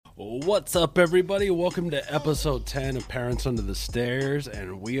What's up, everybody? Welcome to episode 10 of Parents Under the Stairs,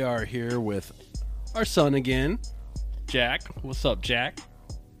 and we are here with our son again, Jack. What's up, Jack?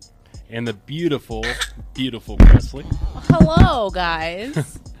 And the beautiful, beautiful Presley. Hello,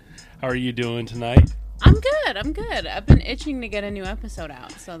 guys. How are you doing tonight? I'm good. I've been itching to get a new episode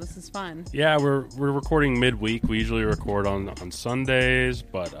out, so this is fun. Yeah, we're recording midweek. We usually record on Sundays,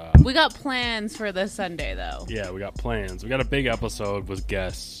 but... we got plans for this Sunday, though. Yeah, we got plans. We got a big episode with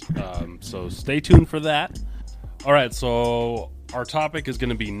guests, so stay tuned for that. All right, so our topic is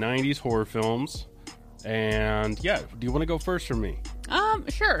going to be 90s horror films. And, yeah, do you want to go first or me?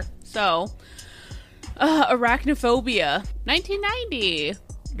 Sure. So, Arachnophobia, 1990.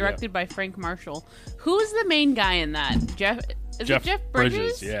 Directed by Frank Marshall. Who's the main guy in that? Jeff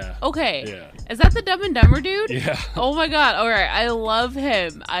Bridges? Yeah. Okay. Yeah. Is that the Dumb and Dumber dude? Yeah. Oh my god. All right. I love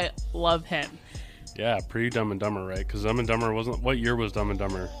him. Yeah, pretty Dumb and Dumber, right? Because Dumb and Dumber wasn't... What year was Dumb and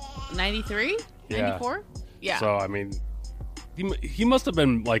Dumber? 93? Yeah. 94? Yeah. So, I mean, he must have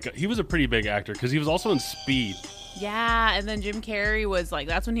been, like... He was a pretty big actor, because he was also in Speed. Yeah, and then Jim Carrey was, like...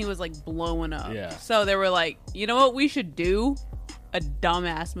 That's when he was, like, blowing up. Yeah. So they were like, you know what we should do? A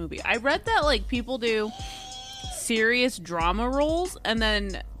dumbass movie. I read that, like, people do serious drama roles, and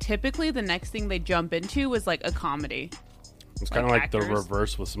then typically the next thing they jump into is, like, a comedy. It's kind of like the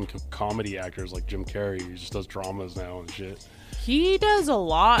reverse with some comedy actors like Jim Carrey. He just does dramas now and shit. He does a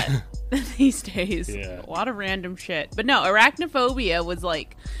lot these days. Yeah. A lot of random shit. But no, Arachnophobia was,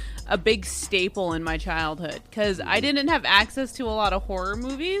 like, a big staple in my childhood, because I didn't have access to a lot of horror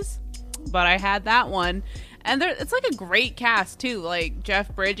movies, but I had that one. And it's like a great cast, too. Like,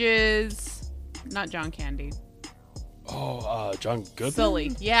 Jeff Bridges, not John Candy. Oh, John Goodman?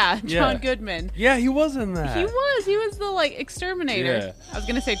 Sully. Yeah, John Goodman. Yeah, he was in that. He was the, like, exterminator. Yeah. I was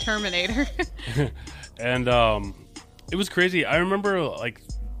going to say Terminator. And it was crazy. I remember, like,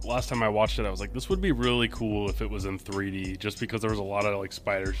 last time I watched it, I was like, this would be really cool if it was in 3D, just because there was a lot of, like,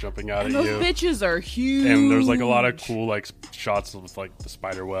 spiders jumping out at you. And those bitches are huge. And there's, like, a lot of cool, like, shots with, like, the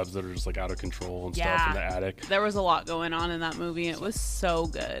spider webs that are just, like, out of control and stuff in the attic. There was a lot going on in that movie. It was so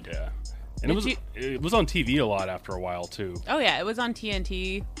good. Yeah. And it was on TV a lot after a while, too. Oh, yeah. It was on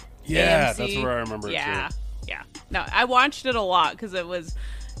TNT. Yeah, AMC. That's where I remember it, too. Yeah. No, I watched it a lot because it was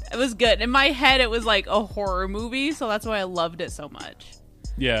good. In my head, it was, like, a horror movie, so that's why I loved it so much.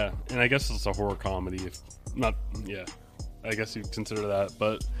 Yeah, and I guess it's a horror comedy. I guess you'd consider that.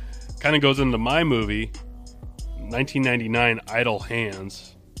 But kind of goes into my movie, 1999, Idle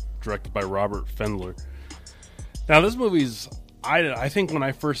Hands, directed by Robert Fendler. Now, this movie's... I think when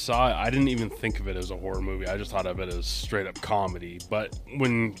I first saw it, I didn't even think of it as a horror movie. I just thought of it as straight-up comedy. But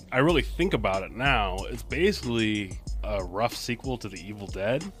when I really think about it now, it's basically a rough sequel to The Evil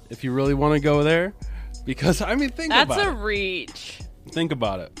Dead, if you really want to go there. Because, I mean, think about it. That's a reach. Think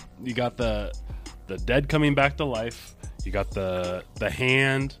about it. You got the dead coming back to life. You got the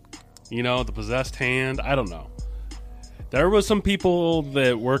hand, the possessed hand. I don't know. There was some people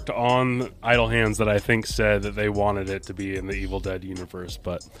that worked on Idle Hands that I think said that they wanted it to be in the Evil Dead universe,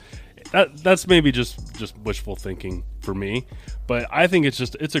 but that's maybe just wishful thinking for me. But I think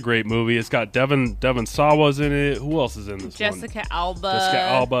it's a great movie. It's got Devon Sawa's in it. Who else is in this one? Jessica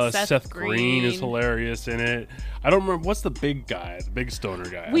Alba. Seth Green is hilarious in it. I don't remember what's the big guy, the big stoner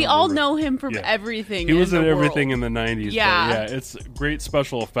guy. We all know him from everything. He was in everything world. in the 90s. Yeah, it's great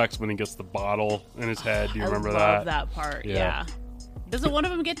special effects when he gets the bottle in his head. Do you remember that? I love that part. Yeah. Doesn't one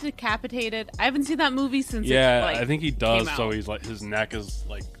of them get decapitated? I haven't seen that movie since. I think he does. So he's like his neck is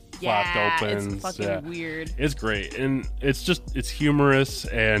like flapped open. It's fucking weird. It's great, and it's humorous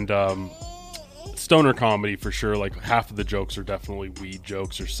and stoner comedy for sure. Like half of the jokes are definitely weed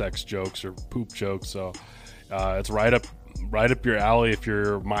jokes or sex jokes or poop jokes. So it's right up your alley if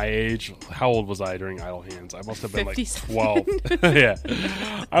you're my age. How old was I during Idle Hands? I must have been 57. like 12. Yeah,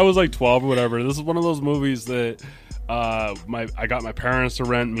 I was like 12 or whatever. This is one of those movies that I got my parents to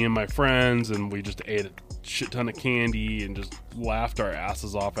rent, me and my friends, and we just ate a shit ton of candy and just laughed our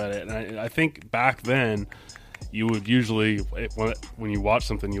asses off at it. And I think back then you would usually, when you watch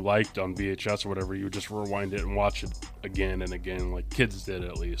something you liked on VHS or whatever, you would just rewind it and watch it again and again, like kids did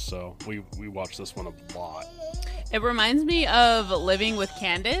at least. So we watched this one a lot. It reminds me of Living with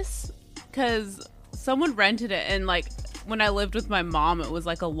Candace, because someone rented it, and like when I lived with my mom, it was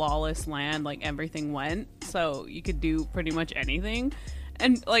like a lawless land, like everything went, so you could do pretty much anything.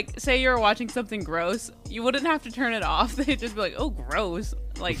 And like, say you're watching something gross, you wouldn't have to turn it off. They'd just be like, "Oh, gross!"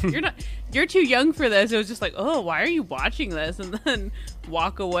 Like you're too young for this. It was just like, "Oh, why are you watching this?" And then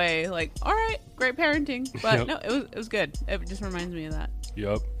walk away. Like, all right, great parenting, but no, it was good. It just reminds me of that.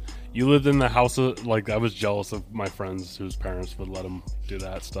 Yep. You lived in the house of, like, I was jealous of my friends whose parents would let them do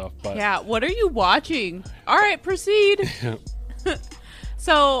that stuff. But yeah, what are you watching? All right, proceed.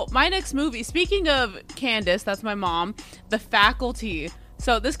 So, my next movie, speaking of Candace, that's my mom, The Faculty.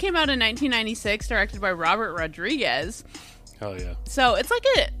 So, this came out in 1996, directed by Robert Rodriguez. Hell yeah. So,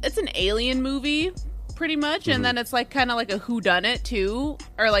 it's an alien movie, pretty much, and then it's like kind of like a whodunit too,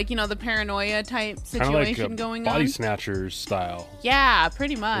 or like, you know, the paranoia type situation like going Body on. Snatchers style. Yeah,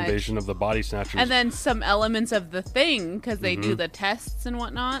 pretty much. Invasion of the Body Snatchers. And then some elements of The Thing, because they do the tests and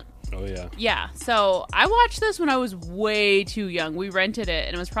whatnot. Oh yeah. Yeah, so I watched this when I was way too young. We rented it,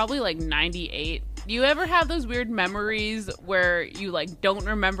 and it was probably like 98. Do you ever have those weird memories where you like don't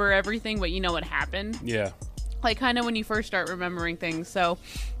remember everything, but you know what happened? Yeah. Like kind of when you first start remembering things. So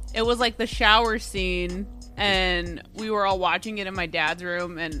it was like the shower scene, and we were all watching it in my dad's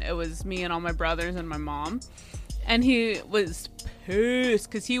room, and it was me and all my brothers and my mom. And he was pissed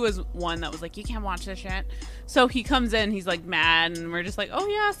because he was one that was like, you can't watch this shit. So he comes in, he's like mad, and we're just like, oh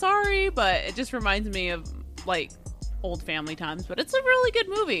yeah, sorry. But it just reminds me of like old family times. But it's a really good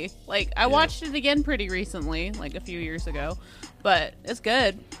movie. Like I watched it again pretty recently, like a few years ago. But it's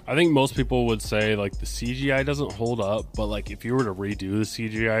good. I think most people would say like the CGI doesn't hold up, but like if you were to redo the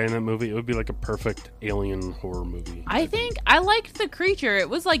CGI in that movie, it would be like a perfect alien horror movie. I think I liked the creature. It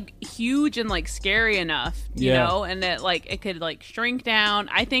was like huge and like scary enough, you know, and that like it could like shrink down.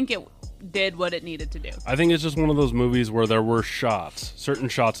 I think it did what it needed to do. I think it's just one of those movies where there were certain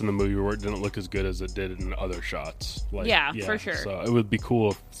shots in the movie where it didn't look as good as it did in other shots. Like, yeah, for sure. So it would be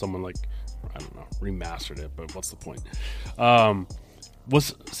cool if someone like, I don't know, remastered it, but what's the point?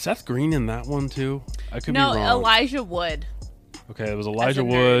 Was Seth Green in that one too? I could be wrong. No, Elijah Wood. Okay, it was Elijah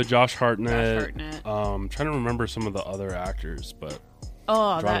Wood, Josh Hartnett. Trying to remember some of the other actors, but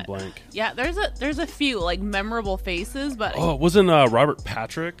drawing a blank. Yeah, there's a few like memorable faces, but wasn't Robert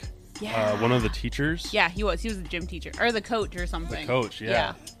Patrick? Yeah, one of the teachers. Yeah, he was. He was a gym teacher or the coach or something. The coach,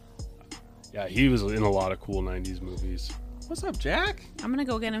 yeah. Yeah, he was in a lot of cool 90s movies. What's up, Jack? I'm gonna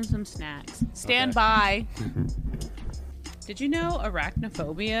go get him some snacks. Stand by. Did you know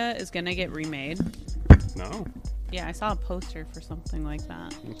Arachnophobia is gonna get remade? No. Yeah, I saw a poster for something like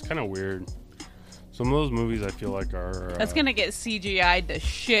that. It's kind of weird. Some of those movies I feel like are... that's gonna get CGI'd to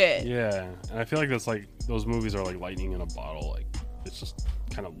shit. Yeah, and I feel like that's like... those movies are like lightning in a bottle. Like, it's just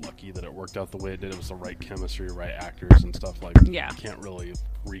kind of lucky that it worked out the way it did. It was the right chemistry, right actors and stuff. Like, you can't really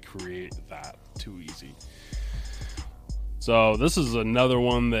recreate that too easy. So this is another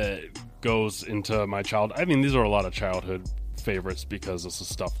one that goes into my childhood. I mean, these are a lot of childhood favorites because this is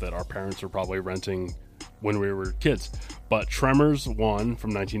stuff that our parents were probably renting when we were kids. But Tremors 1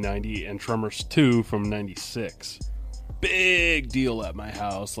 from 1990 and Tremors 2 from 96. Big deal at my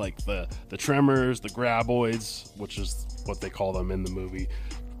house. Like the Tremors, the Graboids, which is what they call them in the movie.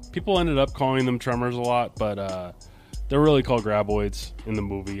 People ended up calling them Tremors a lot, but they're really called Graboids in the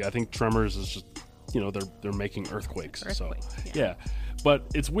movie. I think Tremors is just, you know, they're making earthquakes. So yeah. But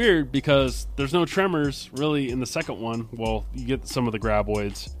it's weird because there's no tremors really in the second one. Well, you get some of the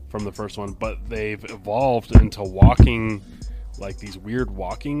Graboids from the first one, but they've evolved into walking, like these weird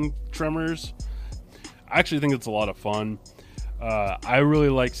walking tremors. I actually think it's a lot of fun. I really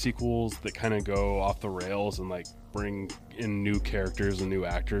like sequels that kind of go off the rails and like bring in new characters and new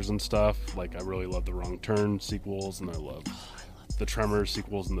actors and stuff. Like I really love the Wrong Turn sequels, and I love the Tremors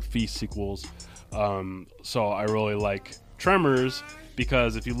sequels and the Feast sequels. So I really like Tremors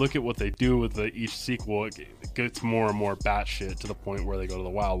because if you look at what they do with each sequel, it gets more and more batshit to the point where they go to the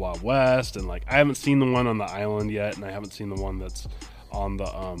Wild Wild West, and like I haven't seen the one on the island yet, and I haven't seen the one that's on the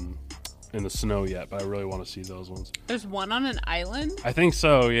in the snow yet, but I really want to see those ones. There's one on an island? I think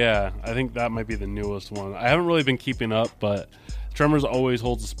so, yeah. I think that might be the newest one. I haven't really been keeping up, but Tremors always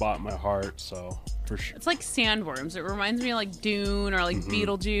holds a spot in my heart, so for sure. It's like Sandworms. It reminds me of like Dune or like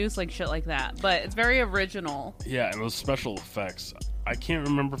Beetlejuice, like shit like that. But it's very original. Yeah, and those special effects. I can't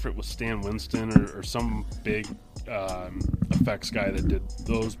remember if it was Stan Winston or some big effects guy that did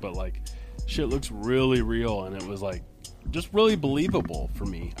those, but like shit looks really real, and it was like just really believable for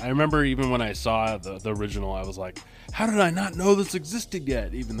me. I remember even when I saw the original, I was like, how did I not know this existed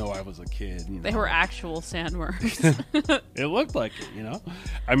yet, even though I was a kid? You know? They were actual sandworms. It looked like it, you know?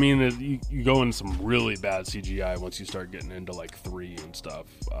 I mean, you go into some really bad CGI once you start getting into like 3 and stuff.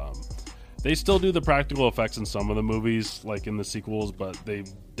 They still do the practical effects in some of the movies, like in the sequels, but they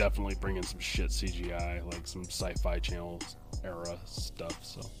definitely bring in some shit CGI, like some Sci-Fi Channel era stuff.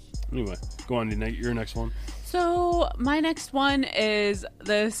 So anyway, go on to your next one. So my next one is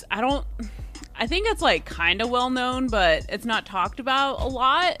this. I I think it's like kind of well known, but it's not talked about a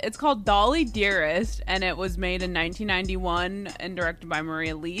lot. It's called Dolly Dearest, and it was made in 1991 and directed by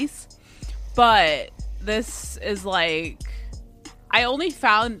Maria Leese. But this is like, I only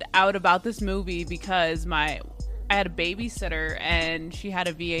found out about this movie because I had a babysitter and she had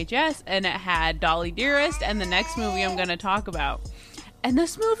a VHS and it had Dolly Dearest and the next movie I'm going to talk about. And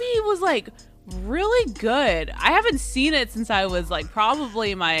this movie was like really good. I haven't seen it since I was like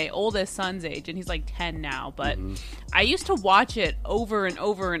probably my oldest son's age, and he's like 10 now, but I used to watch it over and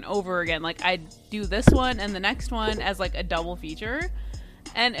over and over again. Like I'd do this one and the next one as like a double feature,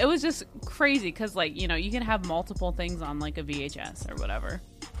 and it was just crazy because like, you know, you can have multiple things on like a VHS or whatever.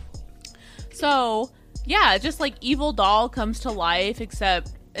 So yeah, just like Evil Doll comes to life,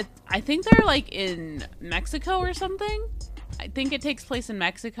 except I think they're like in Mexico or something. I think it takes place in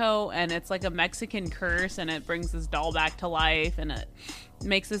Mexico, and it's like a Mexican curse, and it brings this doll back to life, and it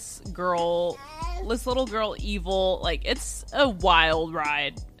makes this little girl evil. Like, it's a wild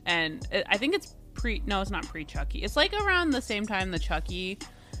ride, and I think it's it's not pre-Chucky. It's like around the same time the Chucky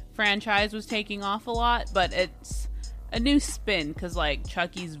franchise was taking off a lot, but it's a new spin, because like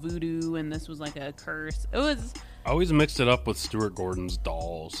Chucky's voodoo, and this was like a curse. I always mixed it up with Stuart Gordon's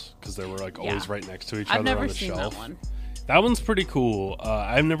dolls, because they were like always right next to each other on the shelf. I've never seen that one. That one's pretty cool.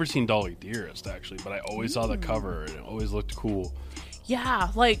 I've never seen Dolly Dearest, actually, but I always saw the cover, and it always looked cool. Yeah,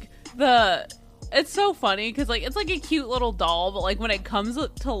 like, it's so funny, because, like, it's like a cute little doll, but, like, when it comes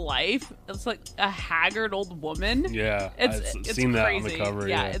to life, it's like a haggard old woman. Yeah, it's seen crazy. That on the cover.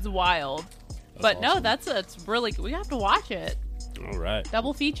 Yeah, it's wild. But awesome. No, it's really, we have to watch it. All right.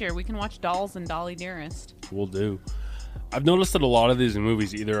 Double feature. We can watch Dolls and Dolly Dearest. We'll do. I've noticed that a lot of these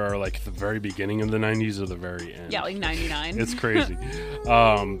movies either are like the very beginning of the 90s or the very end. Yeah, like 99. It's crazy.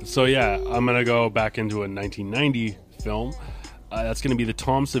 So yeah, I'm going to go back into a 1990 film. That's going to be the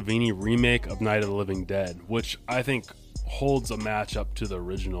Tom Savini remake of Night of the Living Dead, which I think holds a match up to the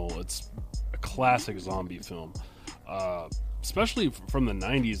original. It's a classic zombie film. Especially from the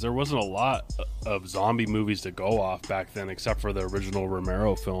 90s, there wasn't a lot of zombie movies to go off back then except for the original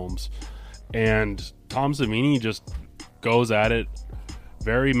Romero films. And Tom Savini just goes at it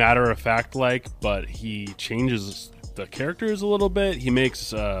very matter-of-fact like, but he changes the characters a little bit. He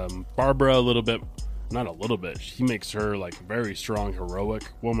makes Barbara he makes her like a very strong, heroic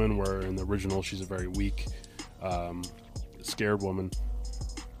woman, where in the original she's a very weak, scared woman.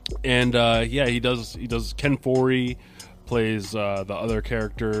 And he does Ken Foree plays the other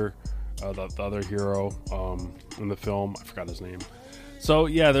character, the other hero in the film. I forgot his name. So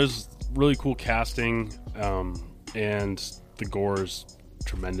yeah, there's really cool casting, and the gore is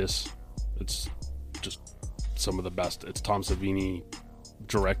tremendous. It's just some of the best. It's Tom Savini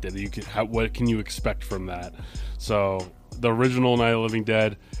directed. What can you expect from that? So the original Night of the Living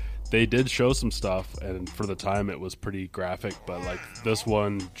Dead, they did show some stuff, and for the time it was pretty graphic, but like this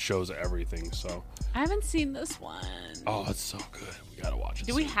one shows everything. So I haven't seen this one. Oh, it's so good. We gotta watch it.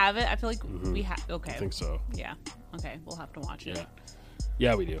 Do we have it? I feel like we have. Okay, I think so. Yeah. Okay, we'll have to watch it.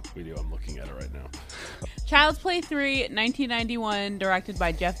 Yeah, we do. I'm looking at it right now. Child's Play 3, 1991, directed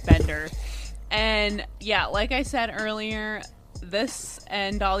by Jeff Bender. And yeah, like I said earlier, this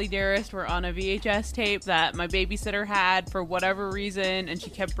and Dolly Dearest were on a VHS tape that my babysitter had for whatever reason, and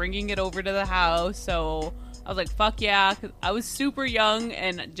she kept bringing it over to the house. So I was like, fuck yeah. 'Cause I was super young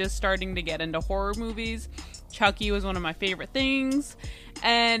and just starting to get into horror movies. Chucky was one of my favorite things.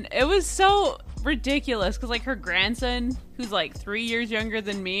 And it was so ridiculous because like her grandson, who's like 3 years younger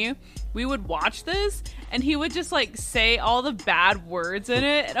than me, we would watch this and he would just like say all the bad words in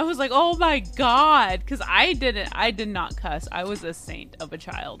it, and I was like, oh my god, because I did not cuss. I was a saint of a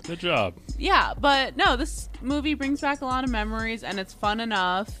child. Good job. Yeah, but no, this movie brings back a lot of memories, and it's fun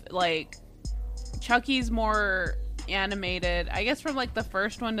enough. Like, Chucky's more animated, I guess, from like the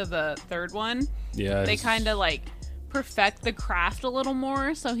first one to the third one. Yeah, they kind of like perfect the craft a little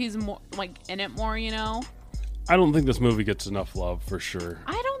more, so he's more like in it more, you know. I don't think this movie gets enough love, for sure.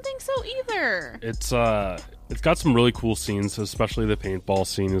 I don't think so either. It's got some really cool scenes, especially the paintball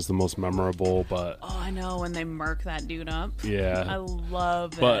scene is the most memorable. But oh, I know, when they murk that dude up. Yeah, I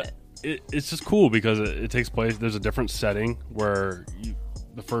love but it's just cool because it takes place. There's a different setting where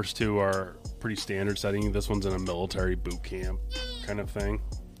the first two are pretty standard setting. This one's in a military boot camp kind of thing.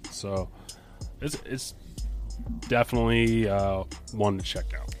 So it's definitely one to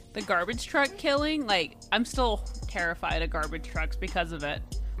check out. The garbage truck killing, like, I'm still terrified of garbage trucks because of it.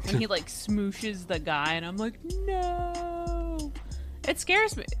 When he like smooshes the guy, and I'm like, no, it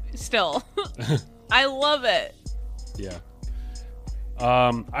scares me still. I love it. Yeah.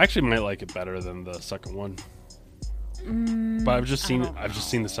 I actually might like it better than the second one. But I've just seen don't just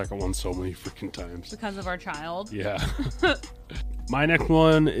seen the second one so many freaking times. Because of our child. Yeah. My next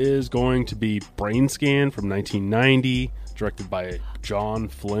one is going to be Brain Scan from 1990, directed by John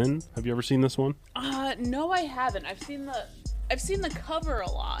Flynn. Have you ever seen this one? No, I haven't. I've seen the cover a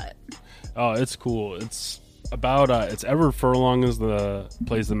lot. Oh, it's cool. It's about it's Edward Furlong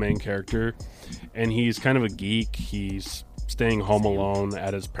plays the main character, and he's kind of a geek. He's staying home alone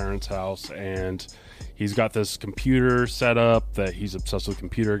at his parents' house, and he's got this computer set up that he's obsessed with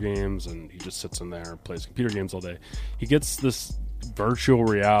computer games, and he just sits in there and plays computer games all day. He gets this virtual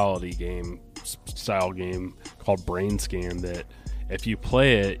reality style game called Brain Scan that if you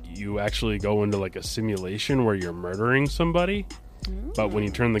play it, you actually go into like a simulation where you're murdering somebody. But when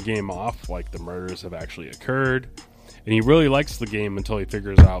you turn the game off, like the murders have actually occurred. And he really likes the game until he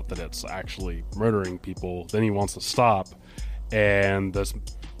figures out that it's actually murdering people. Then he wants to stop. And this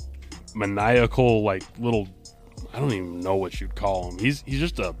maniacal, like, little, I don't even know what you'd call him. He's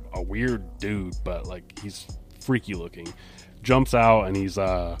just a weird dude, but like he's freaky looking. Jumps out and he's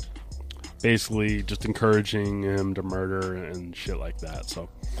basically just encouraging him to murder and shit like that. So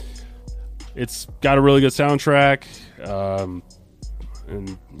it's got a really good soundtrack.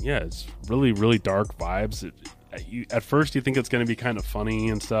 And yeah, it's really, really dark vibes. At first you think it's going to be kind of funny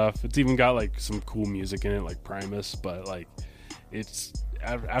and stuff. It's even got like some cool music in it, like Primus, but like it's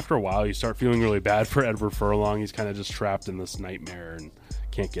after a while you start feeling really bad for Edward Furlong. He's kind of just trapped in this nightmare and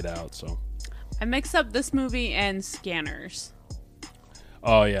can't get out. So I mix up this movie and Scanners.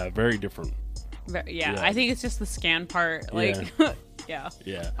 Oh yeah, very different. Yeah, I think it's just the scan part. Like, yeah.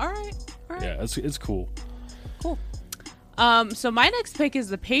 All right. Yeah, it's cool. Cool. So my next pick is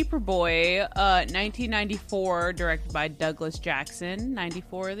The Paperboy, 1994, directed by Douglas Jackson.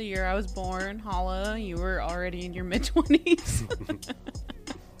 94, the year I was born. Holla, you were already in your mid-20s.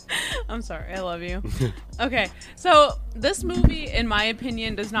 I'm sorry, I love you. Okay, so this movie, in my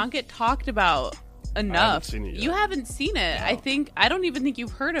opinion, does not get talked about enough. I haven't seen it yet. You haven't seen it. No. I don't even think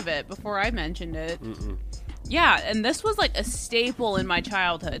you've heard of it before I mentioned it. Mm-mm. Yeah, and this was like a staple in my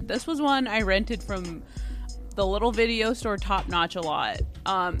childhood. This was one I rented from the little video store Top Notch a lot.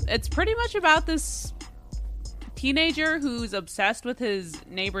 It's pretty much about this teenager who's obsessed with his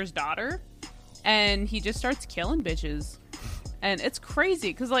neighbor's daughter, and he just starts killing bitches. And it's crazy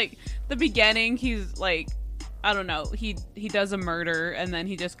because, like, the beginning, he's like, I don't know, he does a murder and then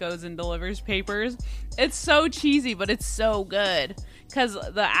he just goes and delivers papers. It's so cheesy, but it's so good because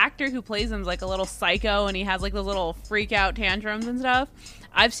the actor who plays him is like a little psycho, and he has like those little freak out tantrums and stuff.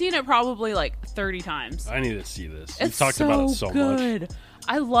 I've seen it probably like 30 times. I need to see this. You've talked about it so good. Much.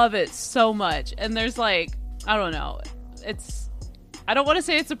 I love it so much. And there's like, I don't know, I don't want to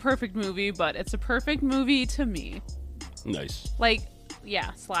say it's a perfect movie, but it's a perfect movie to me. Nice. Like,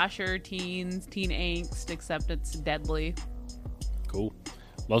 yeah, slasher, teen angst, except it's deadly. Cool.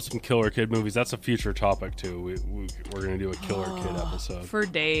 Love some killer kid movies. That's a future topic too. We're gonna do a killer kid episode for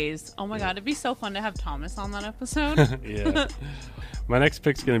days. Oh my god, it'd be so fun to have Thomas on that episode. Yeah. My next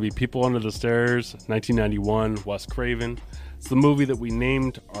pick's gonna be People Under the Stairs, 1991, Wes Craven. It's the movie that we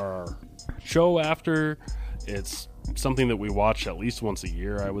named our show after. It's something that we watch at least once a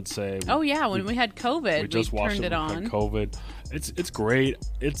year, I would say. When we had COVID, we just watched turned it on. COVID. It's great.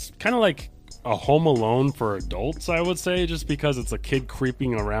 It's kind of like a Home Alone for adults, I would say, just because it's a kid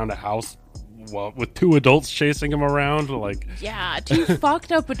creeping around a house with two adults chasing him around. Like, yeah, two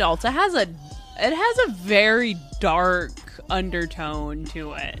fucked up adults. It has a very dark undertone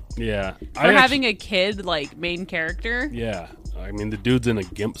to it. Yeah, for having a kid like main character. Yeah, I mean the dude's in a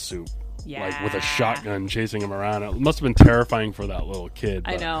gimp suit. Yeah. Like with a shotgun chasing him around. It must have been terrifying for that little kid.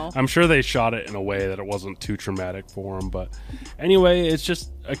 I know. I'm sure they shot it in a way that it wasn't too traumatic for him. But anyway, it's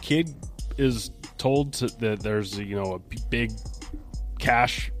just a kid is told that there's a big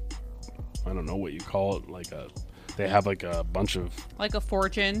cash. I don't know what you call it. They have like a bunch of like a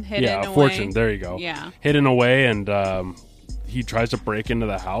fortune hidden. Yeah, a fortune. There you go. Yeah, hidden away, and he tries to break into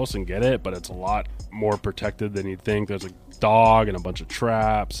the house and get it, but it's a lot more protected than you'd think. There's a dog and a bunch of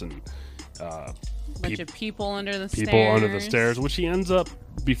traps and a bunch of people under the stairs, which he ends up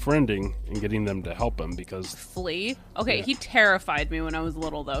befriending and getting them to help him because flee. Okay, yeah. He terrified me when I was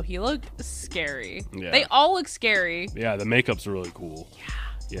little, though. He looked scary. Yeah. They all look scary. Yeah, the makeup's really cool.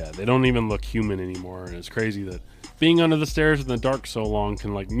 Yeah, they don't even look human anymore, and it's crazy that being under the stairs in the dark so long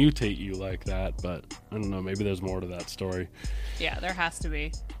can like mutate you like that. But I don't know, maybe there's more to that story. Yeah, there has to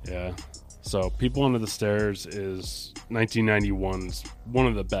be. Yeah. So, People Under the Stairs is 1991's one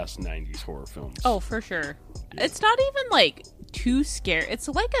of the best 90s horror films. Oh, for sure. Yeah. It's not even, like, too scary. It's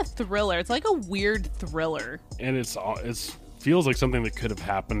like a thriller. It's like a weird thriller. And it's feels like something that could have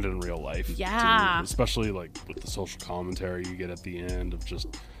happened in real life. Yeah. Too, especially like with the social commentary you get at the end of just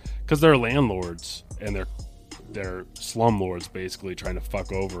because they're landlords and they're slumlords basically trying to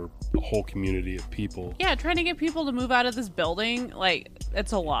fuck over a whole community of people. Yeah, trying to get people to move out of this building, like,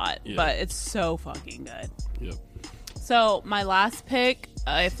 it's a lot, but it's so fucking good. Yep. So, my last pick,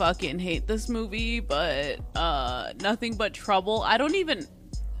 I fucking hate this movie, but Nothing But Trouble. I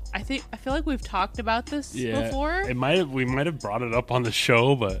feel like we've talked about this before. We might have brought it up on the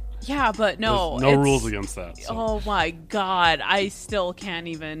show, but yeah, but no, no rules against that. So. Oh my god, I still can't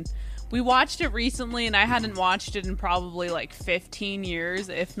even. We watched it recently, and I hadn't watched it in probably like 15 years,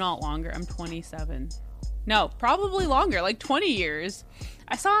 if not longer. I'm 27. No, probably longer, like 20 years.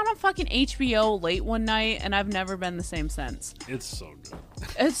 I saw it on fucking HBO late one night, and I've never been the same since. It's so good.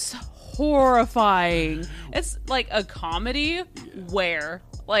 It's horrifying. It's like a comedy where,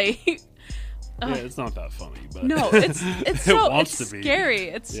 like... Yeah, it's not that funny, but... No, it's so wants it's to be. scary.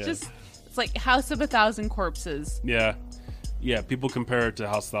 It's just... It's like House of a Thousand Corpses. Yeah. Yeah, people compare it to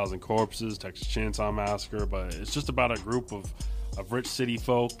House of a Thousand Corpses, Texas Chainsaw Massacre, but it's just about a group of rich city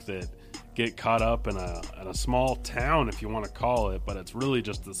folk that get caught up in a small town, if you want to call it, but it's really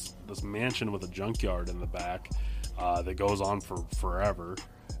just this mansion with a junkyard in the back that goes on for forever.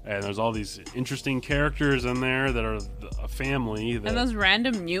 And there's all these interesting characters in there that are a family. And those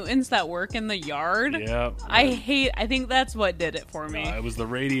random mutants that work in the yard. Yeah. I think that's what did it for me. It was the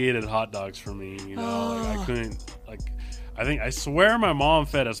radiated hot dogs for me. You know, like I couldn't, I swear my mom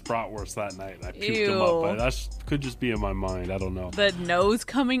fed us bratwurst that night and I puked them up. But that could just be in my mind. I don't know. The nose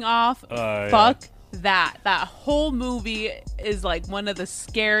coming off. Fuck that. That whole movie is like one of the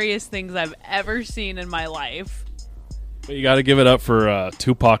scariest things I've ever seen in my life. But you got to give it up for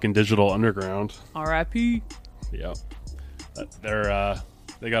Tupac and Digital Underground. R.I.P. Yep.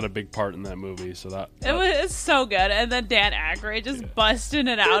 They got a big part in that movie, so that it was so good. And then Dan Aykroyd just busting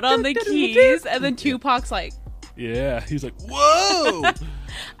it out on the keys, and then Tupac's like, yeah, he's like, whoa!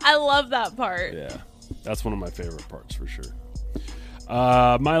 I love that part. Yeah, that's one of my favorite parts for sure.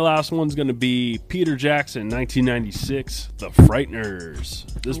 My last one's going to be Peter Jackson, 1996, The Frighteners.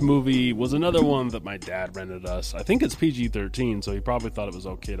 This movie was another one that my dad rented us. I think it's PG-13, so he probably thought it was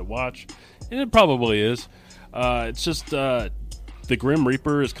okay to watch, and it probably is. It's just the Grim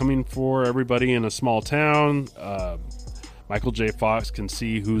Reaper is coming for everybody in a small town. Michael J. Fox can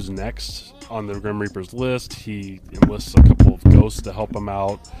see who's next on the Grim Reaper's list. He enlists a couple of ghosts to help him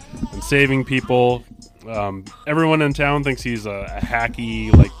out in saving people. Everyone in town thinks he's a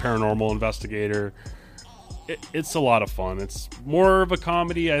hacky, like, paranormal investigator. It's a lot of fun. It's more of a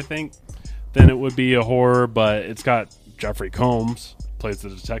comedy, I think, than it would be a horror, but it's got Jeffrey Combs plays the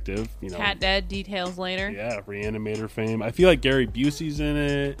detective. You know, Cat dead, details later. Yeah, Reanimator fame. I feel like Gary Busey's in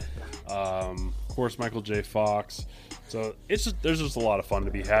it. Of course, Michael J. Fox. So there's just a lot of fun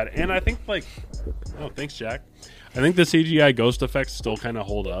to be had, and I think thanks, Jack. I think the CGI ghost effects still kind of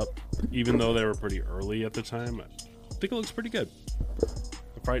hold up, even though they were pretty early at the time. I think it looks pretty good.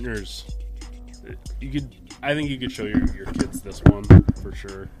 The Frighteners. I think you could show your kids this one for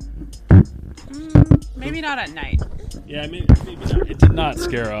sure. Maybe not at night. Yeah, maybe not. It did not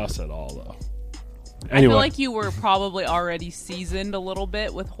scare us at all, though. Anyway. I feel like you were probably already seasoned a little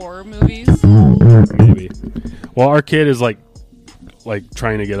bit with horror movies. Maybe. Well, our kid is like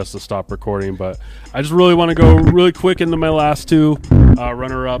trying to get us to stop recording, but I just really want to go really quick into my last two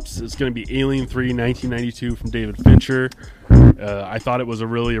runner-ups. It's going to be Alien 3, 1992 from David Fincher. I thought it was a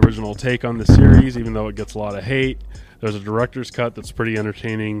really original take on the series, even though it gets a lot of hate. There's a director's cut that's pretty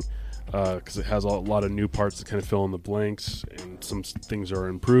entertaining because it has a lot of new parts that kind of fill in the blanks, and some things are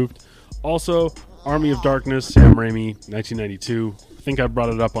improved. Also, Army of Darkness, Sam Raimi, 1992. I think I brought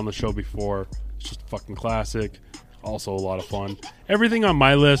it up on the show before. It's just a fucking classic. Also a lot of fun. Everything on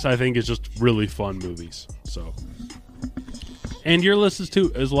my list, I think, is just really fun movies. So, and your list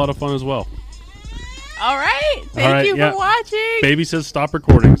is a lot of fun as well. All right. Thank you for watching. Baby says stop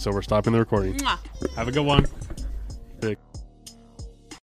recording, so we're stopping the recording. Mwah. Have a good one.